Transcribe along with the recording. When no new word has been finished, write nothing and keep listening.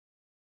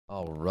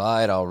All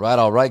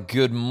right.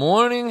 Good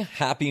morning.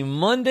 Happy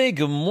Monday.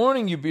 Good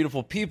morning, you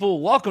beautiful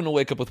people. Welcome to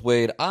Wake Up with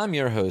Wade. I'm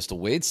your host,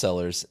 Wade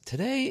Sellers.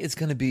 Today is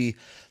going to be,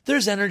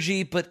 there's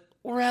energy, but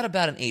we're at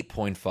about an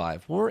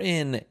 8.5. We're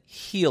in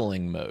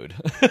healing mode.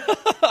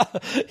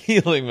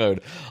 Healing mode.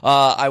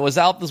 I was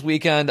out this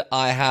weekend.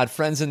 I had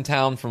friends in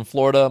town from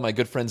Florida, my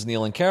good friends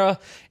Neil and Kara,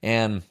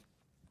 and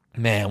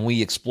man,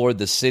 we explored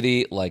the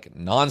city like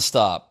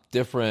nonstop.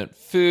 Different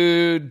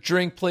food,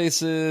 drink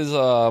places.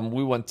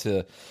 We went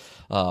to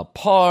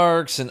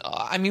parks, and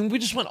we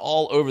just went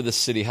all over the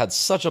city, had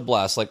such a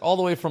blast, like all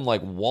the way from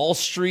like Wall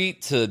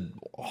Street to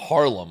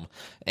Harlem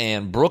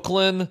and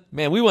Brooklyn.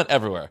 Man, we went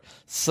everywhere.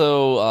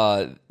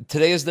 So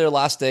today is their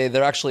last day.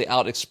 They're actually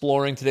out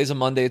exploring. Today's a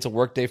Monday. It's a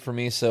work day for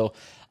me, so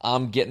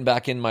I'm getting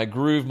back in my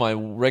groove, my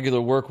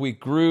regular work week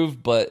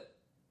groove, but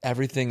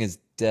everything is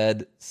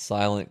dead,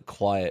 silent,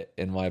 quiet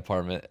in my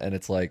apartment, and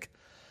it's like,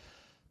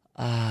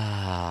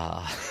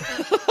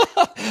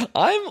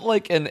 I'm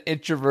like an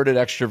introverted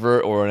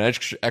extrovert or an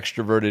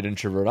extroverted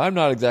introvert. I'm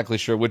not exactly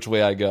sure which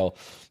way I go.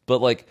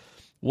 But like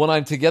when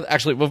I'm together,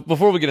 actually,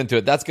 before we get into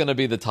it, that's going to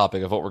be the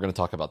topic of what we're going to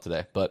talk about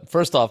today. But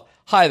first off,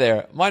 hi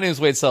there. My name is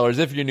Wade Sellers.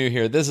 If you're new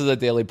here, this is a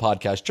daily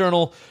podcast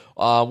journal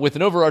with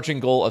an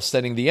overarching goal of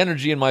sending the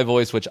energy in my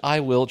voice, which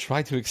I will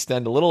try to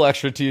extend a little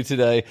extra to you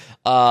today,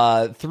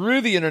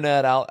 through the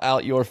internet,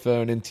 out your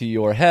phone, into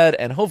your head,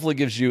 and hopefully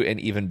gives you an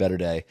even better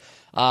day.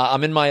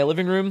 I'm in my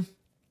living room.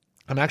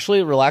 I'm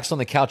actually relaxed on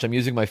the couch. I'm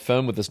using my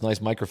phone with this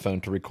nice microphone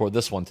to record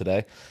this one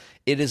today.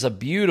 It is a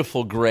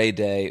beautiful gray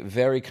day,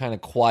 very kind of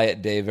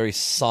quiet day, very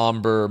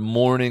somber,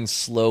 morning,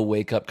 slow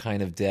wake-up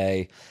kind of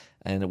day,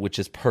 and which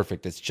is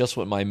perfect. It's just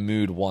what my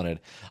mood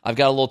wanted. I've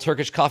got a little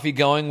Turkish coffee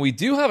going. We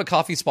do have a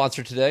coffee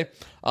sponsor today.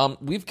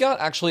 We've got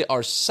actually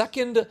our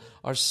second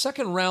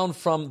round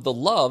from the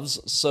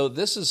Loves. So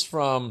this is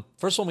from,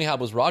 first one we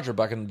had was Roger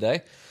back in the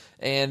day.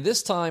 And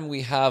this time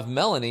we have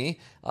Melanie,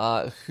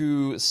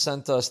 who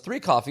sent us 3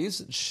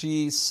 coffees.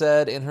 She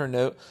said in her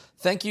note,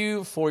 "Thank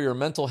you for your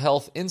mental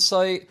health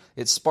insight.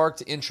 It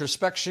sparked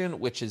introspection,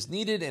 which is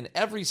needed in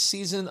every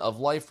season of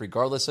life,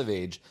 regardless of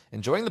age.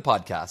 Enjoying the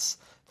podcasts."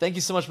 Thank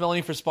you so much,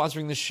 Melanie, for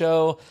sponsoring the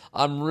show.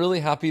 I'm really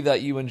happy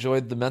that you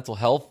enjoyed the mental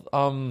health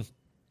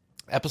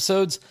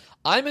episodes.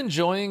 I'm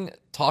enjoying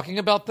talking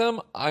about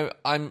them. I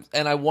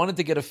wanted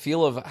to get a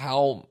feel of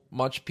how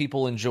much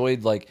people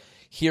enjoyed like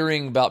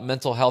hearing about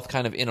mental health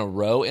kind of in a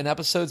row in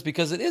episodes,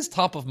 because it is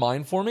top of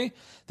mind for me.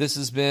 This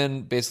has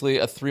been basically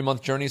a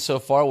 3-month journey so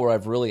far where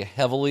I've really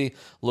heavily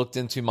looked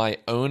into my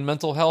own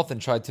mental health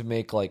and tried to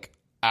make like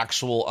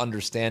actual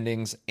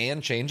understandings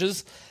and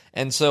changes.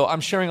 And so I'm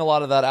sharing a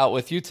lot of that out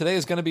with you. Today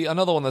is going to be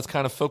another one that's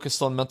kind of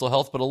focused on mental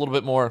health, but a little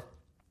bit more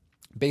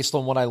based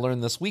on what I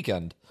learned this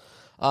weekend.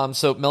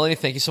 So Melanie,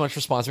 thank you so much for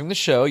sponsoring the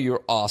show.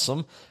 You're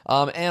awesome.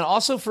 And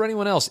also for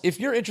anyone else, if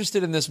you're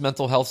interested in this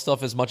mental health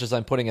stuff as much as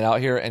I'm putting it out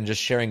here and just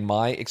sharing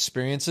my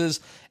experiences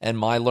and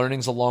my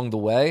learnings along the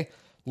way,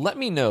 let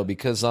me know,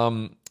 because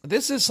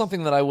this is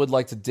something that I would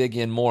like to dig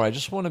in more. I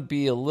just want to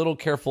be a little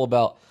careful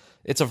about,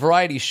 it's a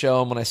variety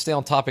show, and when I stay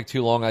on topic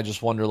too long, I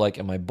just wonder, like,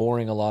 am I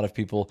boring a lot of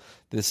people?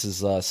 This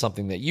is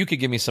something that you could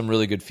give me some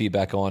really good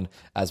feedback on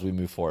as we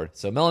move forward.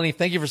 So Melanie,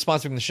 thank you for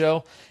sponsoring the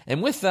show.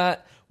 And with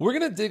that, we're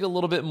going to dig a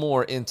little bit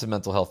more into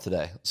mental health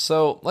today.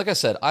 So, like I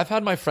said, I've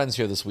had my friends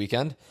here this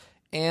weekend,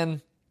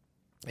 and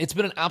it's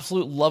been an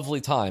absolute lovely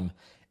time.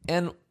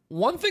 And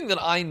one thing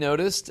that I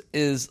noticed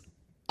is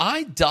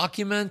I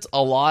document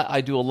a lot.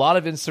 I do a lot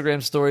of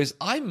Instagram stories.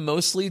 I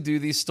mostly do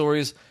these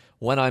stories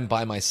when I'm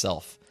by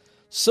myself.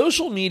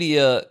 Social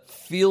media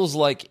feels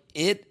like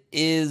it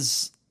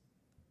is,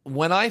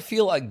 when I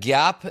feel a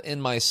gap in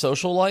my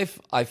social life,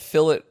 I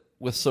fill it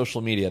with social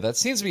media. That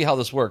seems to be how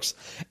this works.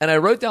 And I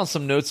wrote down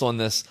some notes on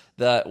this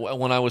that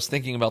when I was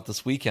thinking about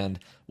this weekend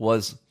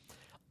was,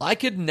 I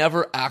could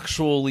never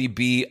actually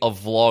be a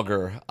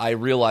vlogger. I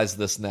realize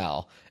this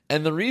now.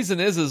 And the reason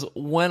is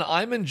when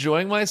I'm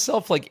enjoying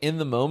myself, like in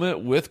the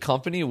moment with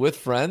company, with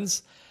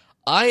friends,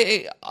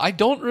 I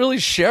don't really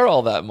share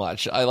all that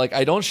much.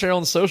 I don't share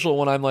on social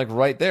when I'm like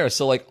right there.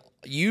 So like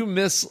you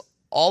miss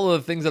all of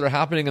the things that are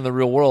happening in the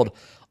real world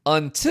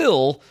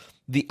until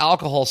the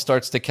alcohol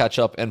starts to catch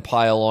up and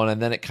pile on,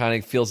 and then it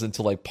kind of feels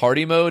into like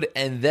party mode,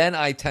 and then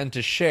I tend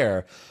to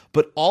share.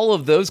 But all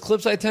of those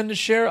clips I tend to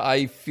share,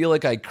 I feel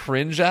like I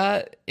cringe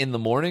at in the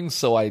morning,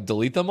 so I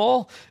delete them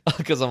all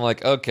because I'm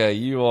like, okay,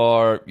 you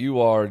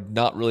are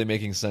not really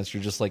making sense.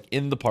 You're just like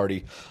in the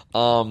party.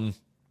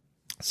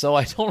 So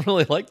I don't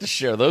really like to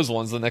share those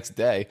ones the next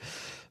day.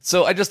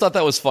 So I just thought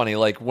that was funny.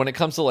 Like when it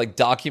comes to like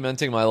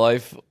documenting my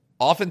life,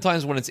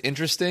 oftentimes when it's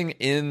interesting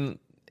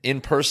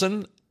in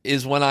person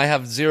is when I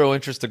have zero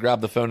interest to grab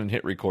the phone and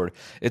hit record.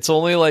 It's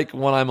only like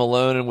when I'm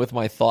alone and with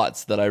my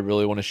thoughts that I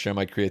really want to share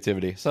my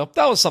creativity. So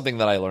that was something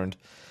that I learned.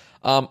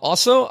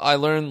 Also, I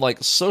learned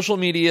like social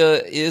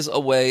media is a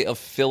way of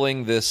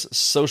filling this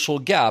social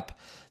gap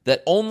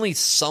that only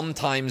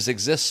sometimes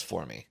exists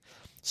for me.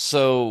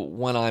 So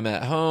when I'm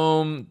at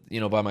home,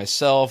 by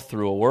myself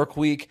through a work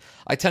week,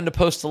 I tend to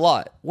post a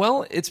lot.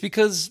 Well, it's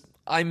because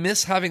I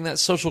miss having that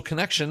social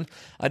connection.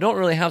 I don't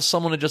really have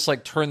someone to just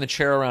like turn the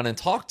chair around and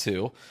talk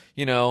to,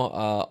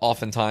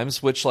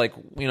 oftentimes, which like,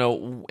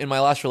 in my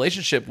last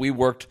relationship, we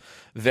worked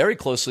very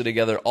closely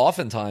together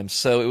oftentimes.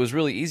 So it was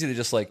really easy to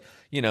just like,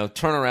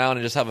 turn around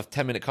and just have a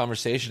 10-minute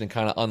conversation and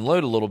kind of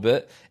unload a little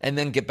bit and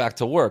then get back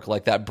to work.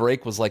 Like that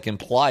break was like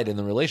implied in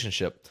the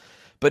relationship.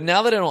 But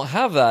now that I don't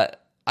have that,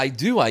 I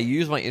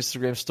use my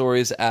Instagram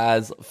stories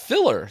as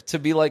filler to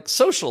be like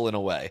social in a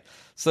way.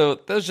 So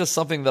that's just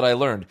something that I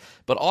learned.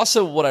 But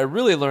also what I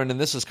really learned, and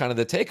this is kind of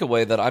the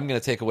takeaway that I'm going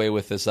to take away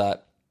with, is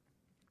that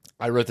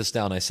I wrote this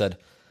down. I said,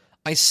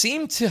 I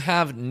seem to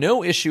have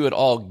no issue at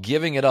all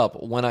giving it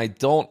up when I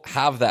don't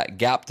have that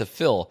gap to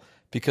fill,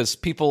 because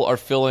people are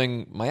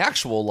filling my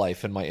actual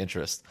life and my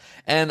interest.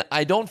 And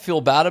I don't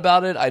feel bad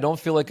about it. I don't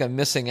feel like I'm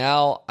missing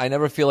out. I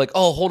never feel like,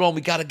 oh, hold on,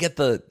 we got to get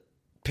the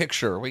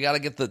picture. We got to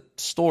get the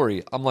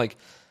story. I'm like,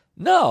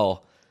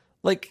 no,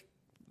 like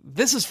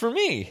this is for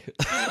me.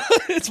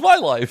 It's my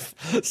life.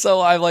 So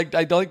I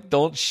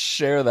don't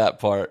share that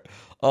part.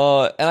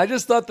 And I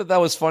just thought that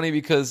was funny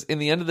because in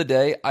the end of the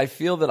day, I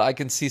feel that I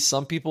can see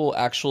some people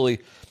actually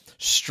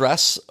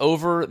stress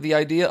over the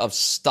idea of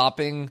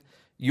stopping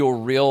your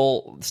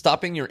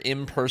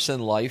in-person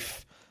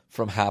life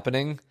from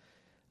happening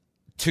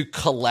to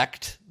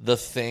collect the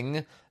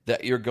thing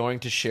that you're going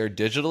to share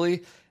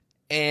digitally.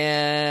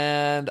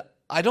 And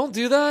I don't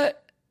do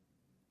that.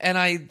 And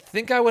I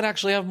think I would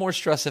actually have more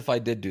stress if I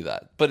did do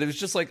that. But it was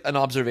just like an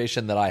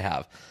observation that I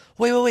have.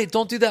 Wait,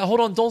 don't do that.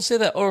 Hold on, don't say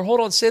that. Or hold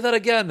on, say that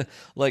again.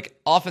 Like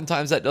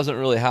oftentimes that doesn't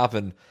really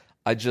happen.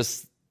 I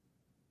just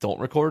don't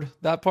record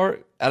that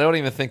part. And I don't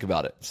even think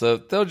about it. So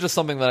that was just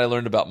something that I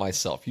learned about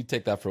myself. You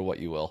take that for what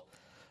you will.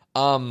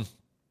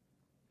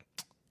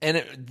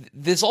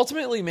 This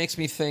ultimately makes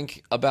me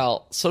think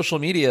about social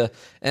media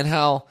and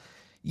how,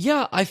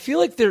 yeah, I feel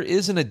like there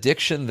is an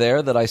addiction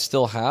there that I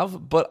still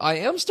have, but I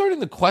am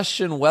starting to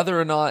question whether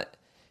or not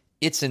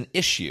it's an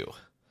issue.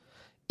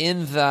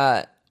 In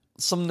that,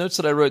 some notes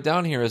that I wrote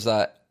down here is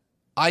that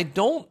I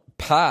don't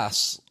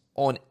pass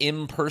on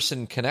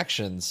in-person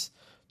connections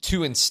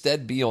to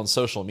instead be on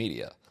social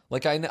media.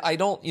 Like I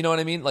don't, you know what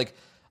I mean? Like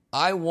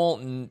I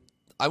won't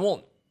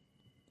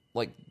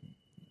like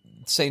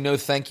say no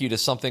thank you to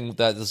something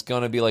that is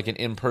going to be like an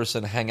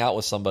in-person hangout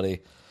with somebody,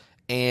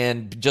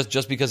 and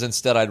just because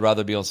instead I'd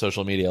rather be on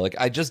social media. Like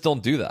I just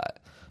don't do that.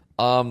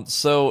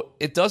 So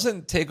it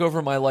doesn't take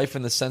over my life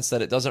in the sense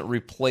that it doesn't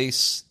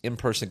replace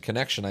in-person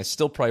connection. I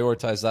still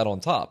prioritize that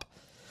on top.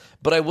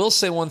 But I will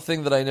say one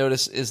thing that I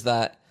notice is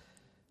that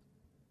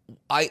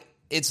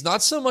it's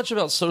not so much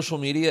about social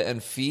media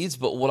and feeds,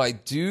 but what I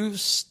do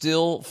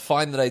still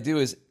find that I do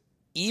is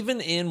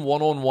even in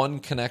one-on-one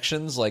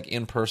connections, like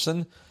in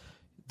person,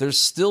 there's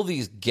still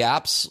these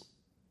gaps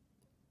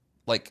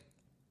like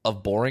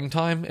of boring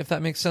time, if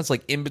that makes sense,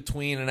 like in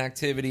between an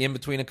activity, in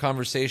between a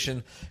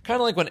conversation, kind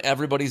of like when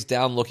everybody's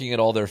down looking at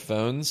all their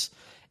phones.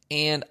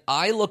 And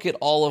I look at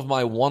all of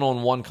my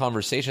one-on-one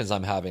conversations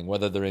I'm having,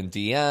 whether they're in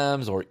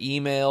DMs or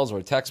emails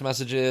or text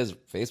messages,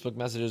 Facebook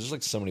messages. There's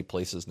like so many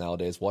places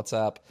nowadays,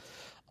 WhatsApp.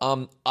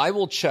 I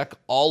will check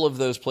all of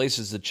those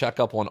places to check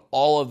up on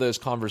all of those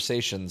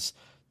conversations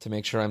to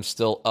make sure I'm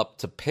still up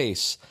to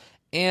pace.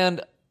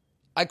 And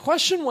I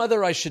question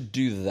whether I should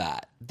do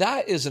that.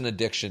 That is an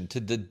addiction to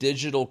the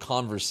digital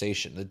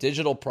conversation, the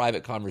digital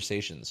private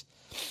conversations.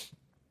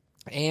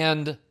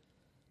 And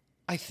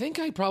I think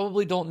I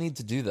probably don't need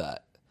to do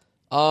that.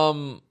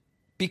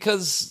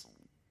 Because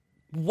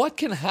what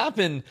can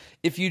happen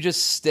if you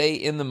just stay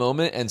in the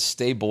moment and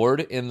stay bored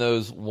in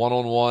those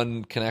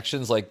one-on-one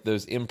connections, like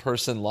those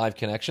in-person live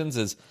connections,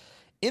 is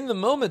in the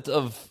moment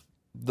of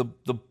the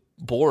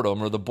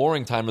boredom or the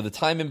boring time or the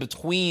time in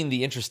between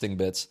the interesting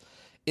bits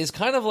is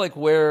kind of like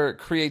where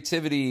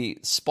creativity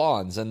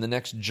spawns and the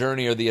next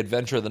journey or the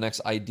adventure or the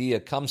next idea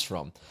comes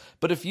from.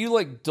 But if you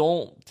like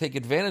don't take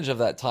advantage of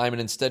that time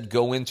and instead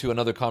go into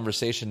another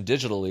conversation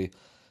digitally,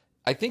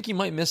 I think you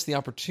might miss the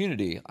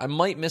opportunity. I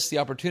might miss the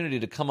opportunity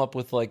to come up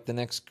with like the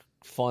next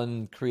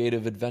fun,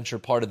 creative adventure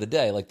part of the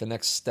day, like the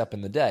next step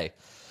in the day.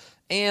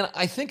 And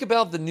I think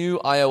about the new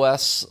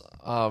iOS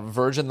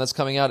version that's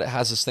coming out. It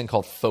has this thing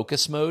called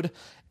focus mode.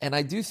 And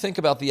I do think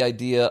about the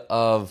idea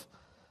of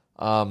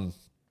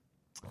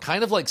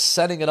kind of like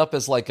setting it up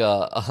as like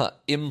a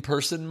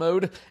in-person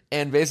mode.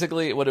 And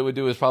basically what it would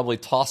do is probably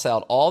toss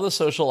out all the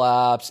social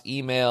apps,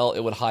 email, it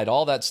would hide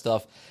all that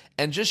stuff,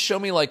 and just show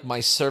me like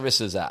my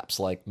services apps,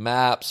 like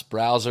Maps,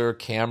 Browser,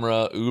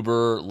 Camera,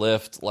 Uber,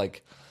 Lyft,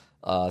 like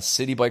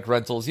City Bike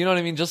Rentals. You know what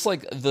I mean? Just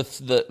like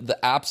the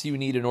apps you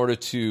need in order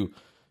to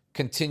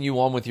continue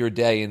on with your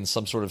day in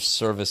some sort of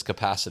service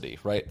capacity,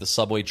 right? The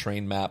subway,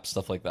 train map,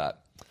 stuff like that.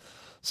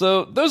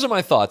 So those are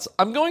my thoughts.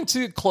 I'm going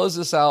to close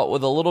this out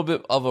with a little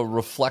bit of a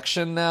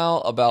reflection now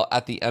about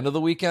at the end of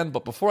the weekend.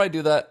 But before I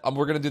do that,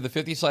 we're going to do the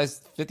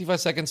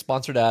 55-second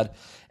sponsored ad,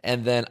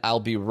 and then I'll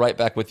be right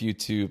back with you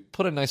to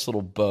put a nice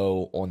little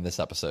bow on this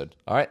episode.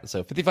 All right,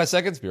 so 55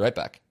 seconds, be right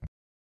back.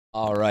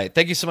 All right.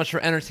 Thank you so much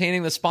for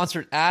entertaining the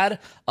sponsored ad.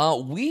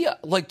 We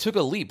took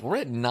a leap. We're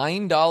at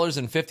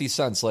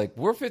 $9.50.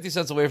 We're 50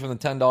 cents away from the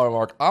 $10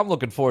 mark. I'm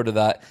looking forward to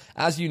that.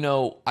 As you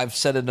know, I've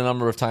said it a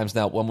number of times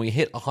now. When we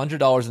hit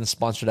 $100 in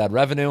sponsored ad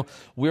revenue,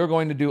 we're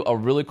going to do a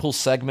really cool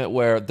segment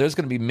where there's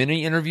going to be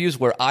mini interviews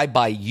where I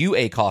buy you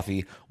a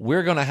coffee.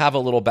 We're going to have a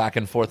little back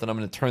and forth, and I'm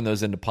going to turn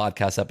those into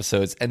podcast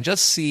episodes and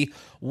just see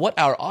what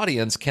our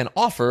audience can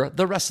offer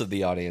the rest of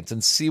the audience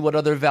and see what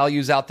other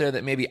values out there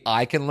that maybe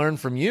I can learn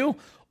from you,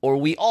 or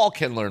we all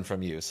can learn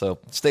from you. So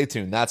stay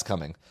tuned. That's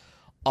coming.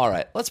 All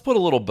right, let's put a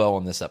little bow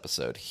on this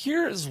episode.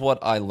 Here's what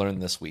I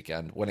learned this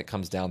weekend when it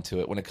comes down to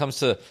it. When it comes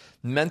to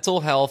mental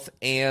health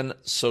and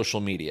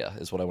social media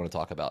is what I want to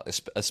talk about,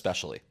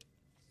 especially.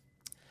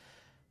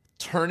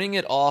 Turning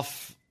it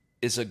off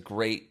is a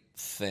great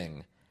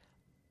thing.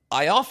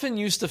 I often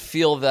used to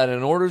feel that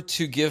in order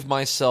to give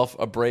myself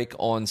a break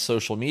on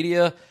social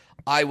media,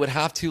 I would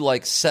have to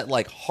set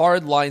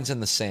hard lines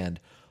in the sand.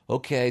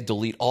 Okay,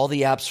 delete all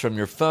the apps from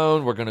your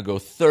phone. We're going to go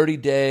 30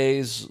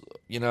 days,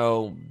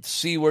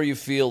 see where you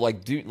feel.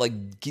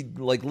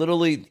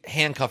 Literally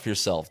handcuff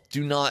yourself.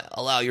 Do not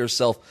allow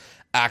yourself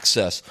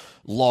access.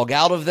 Log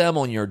out of them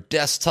on your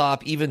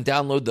desktop, even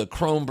download the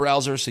Chrome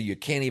browser so you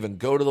can't even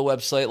go to the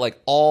website,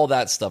 all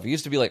that stuff. It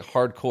used to be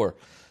hardcore.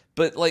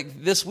 But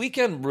this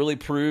weekend really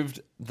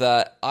proved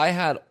that I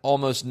had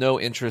almost no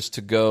interest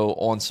to go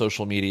on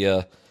social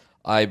media.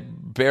 I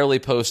barely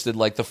posted.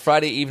 The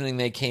Friday evening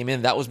they came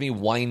in, that was me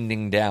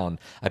winding down.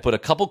 I put a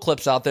couple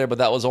clips out there, but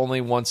that was only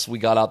once we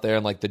got out there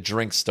and the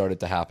drinks started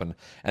to happen.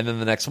 And then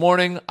the next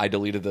morning, I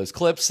deleted those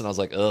clips and I was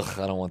like, ugh,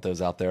 I don't want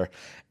those out there.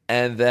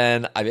 And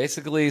then I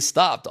basically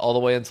stopped all the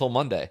way until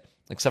Monday,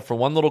 except for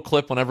one little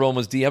clip when everyone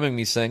was DMing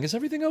me saying, is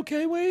everything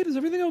okay, Wade? Is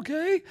everything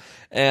okay?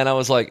 And I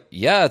was like,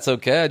 yeah, it's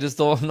okay.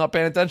 I'm not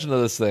paying attention to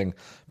this thing.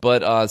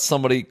 But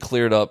somebody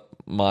cleared up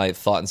my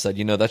thought and said,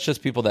 that's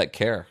just people that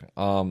care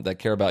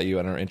about you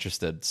and are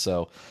interested.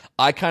 So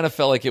I kind of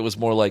felt like it was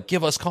more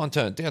give us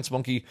content, Dance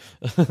Monkey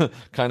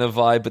kind of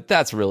vibe, but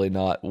that's really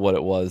not what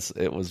it was.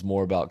 It was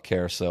more about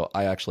care. So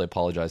I actually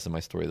apologized in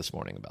my story this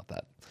morning about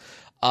that.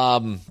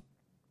 All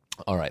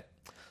right.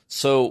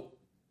 So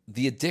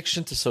the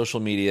addiction to social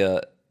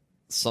media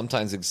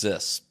sometimes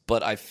exists,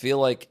 but I feel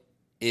like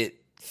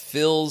it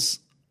fills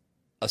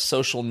a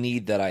social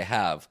need that I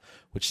have,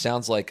 which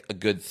sounds like a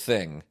good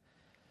thing.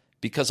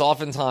 Because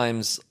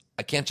oftentimes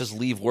I can't just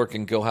leave work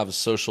and go have a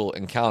social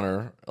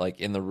encounter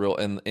in the real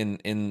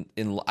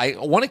I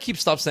want to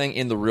stop saying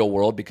in the real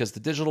world, because the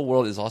digital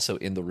world is also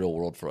in the real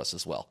world for us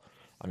as well.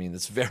 I mean,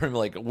 it's very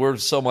we're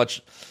so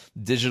much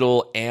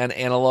digital and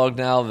analog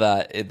now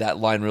that that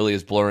line really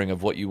is blurring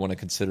of what you want to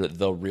consider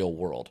the real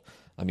world.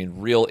 I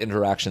mean, real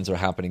interactions are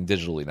happening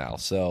digitally now.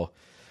 So,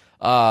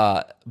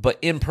 but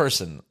in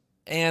person,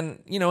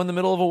 and in the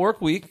middle of a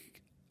work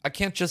week, I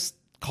can't just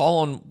call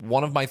on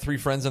one of my 3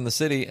 friends in the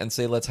city and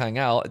say, let's hang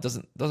out. It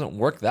doesn't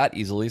work that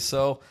easily.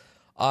 So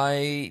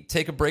I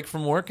take a break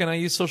from work and I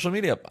use social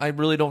media. I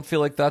really don't feel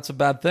like that's a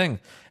bad thing.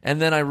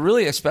 And then I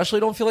really especially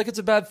don't feel like it's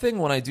a bad thing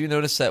when I do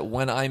notice that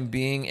when I'm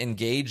being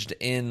engaged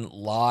in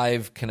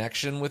live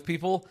connection with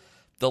people,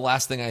 the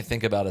last thing I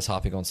think about is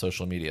hopping on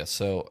social media.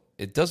 So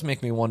it does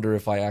make me wonder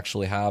if I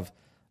actually have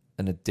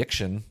an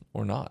addiction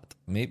or not.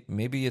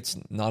 Maybe it's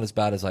not as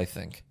bad as I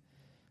think.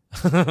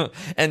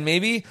 And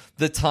maybe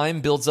the time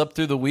builds up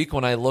through the week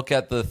when I look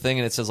at the thing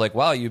and it says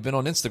wow, you've been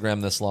on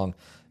Instagram this long.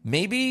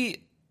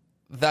 Maybe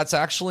that's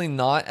actually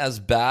not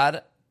as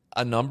bad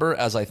a number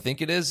as I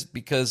think it is,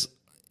 because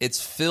it's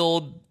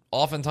filled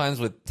oftentimes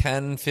with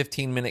 10,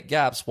 15-minute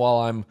gaps while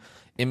I'm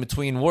in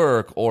between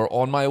work or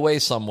on my way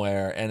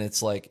somewhere, and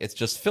it's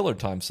just filler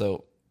time.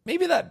 So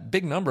maybe that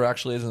big number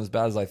actually isn't as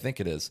bad as I think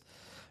it is.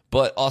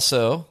 But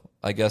also,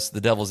 I guess the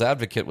devil's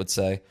advocate would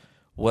say,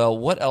 well,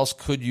 what else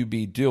could you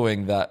be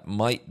doing that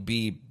might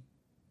be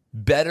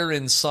better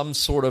in some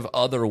sort of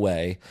other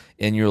way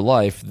in your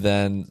life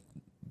than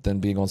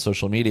being on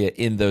social media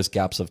in those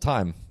gaps of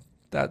time?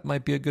 That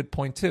might be a good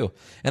point too.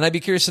 And I'd be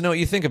curious to know what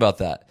you think about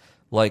that.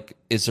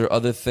 Is there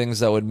other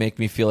things that would make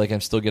me feel like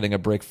I'm still getting a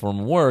break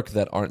from work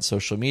that aren't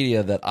social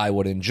media that I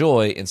would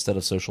enjoy instead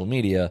of social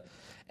media,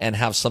 and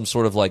have some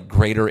sort of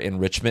greater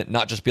enrichment,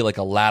 not just be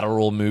a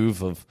lateral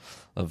move of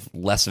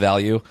less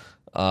value?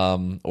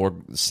 Or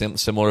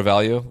similar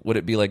value? Would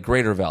it be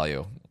greater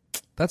value?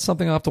 That's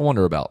something I'll have to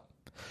wonder about.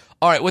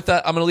 All right, with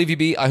that, I'm going to leave you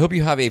be. I hope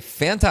you have a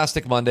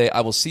fantastic Monday.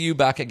 I will see you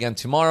back again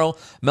tomorrow.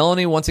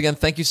 Melanie, once again,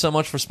 thank you so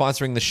much for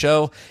sponsoring the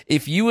show.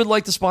 If you would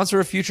like to sponsor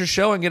a future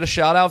show and get a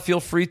shout out, feel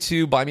free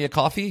to buy me a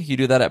coffee. You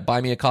do that at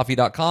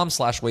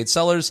buymeacoffee.com/Wade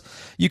Sellers.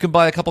 You can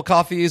buy a couple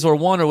coffees or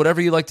one or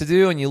whatever you like to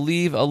do, and you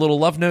leave a little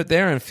love note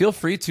there, and feel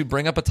free to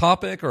bring up a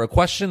topic or a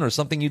question or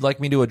something you'd like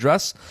me to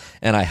address,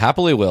 and I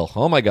happily will.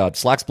 Oh my God,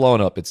 Slack's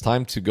blowing up. It's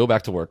time to go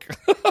back to work.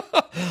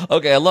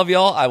 Okay, I love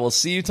y'all. I will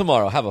see you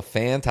tomorrow. Have a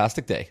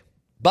fantastic day.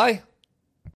 Bye.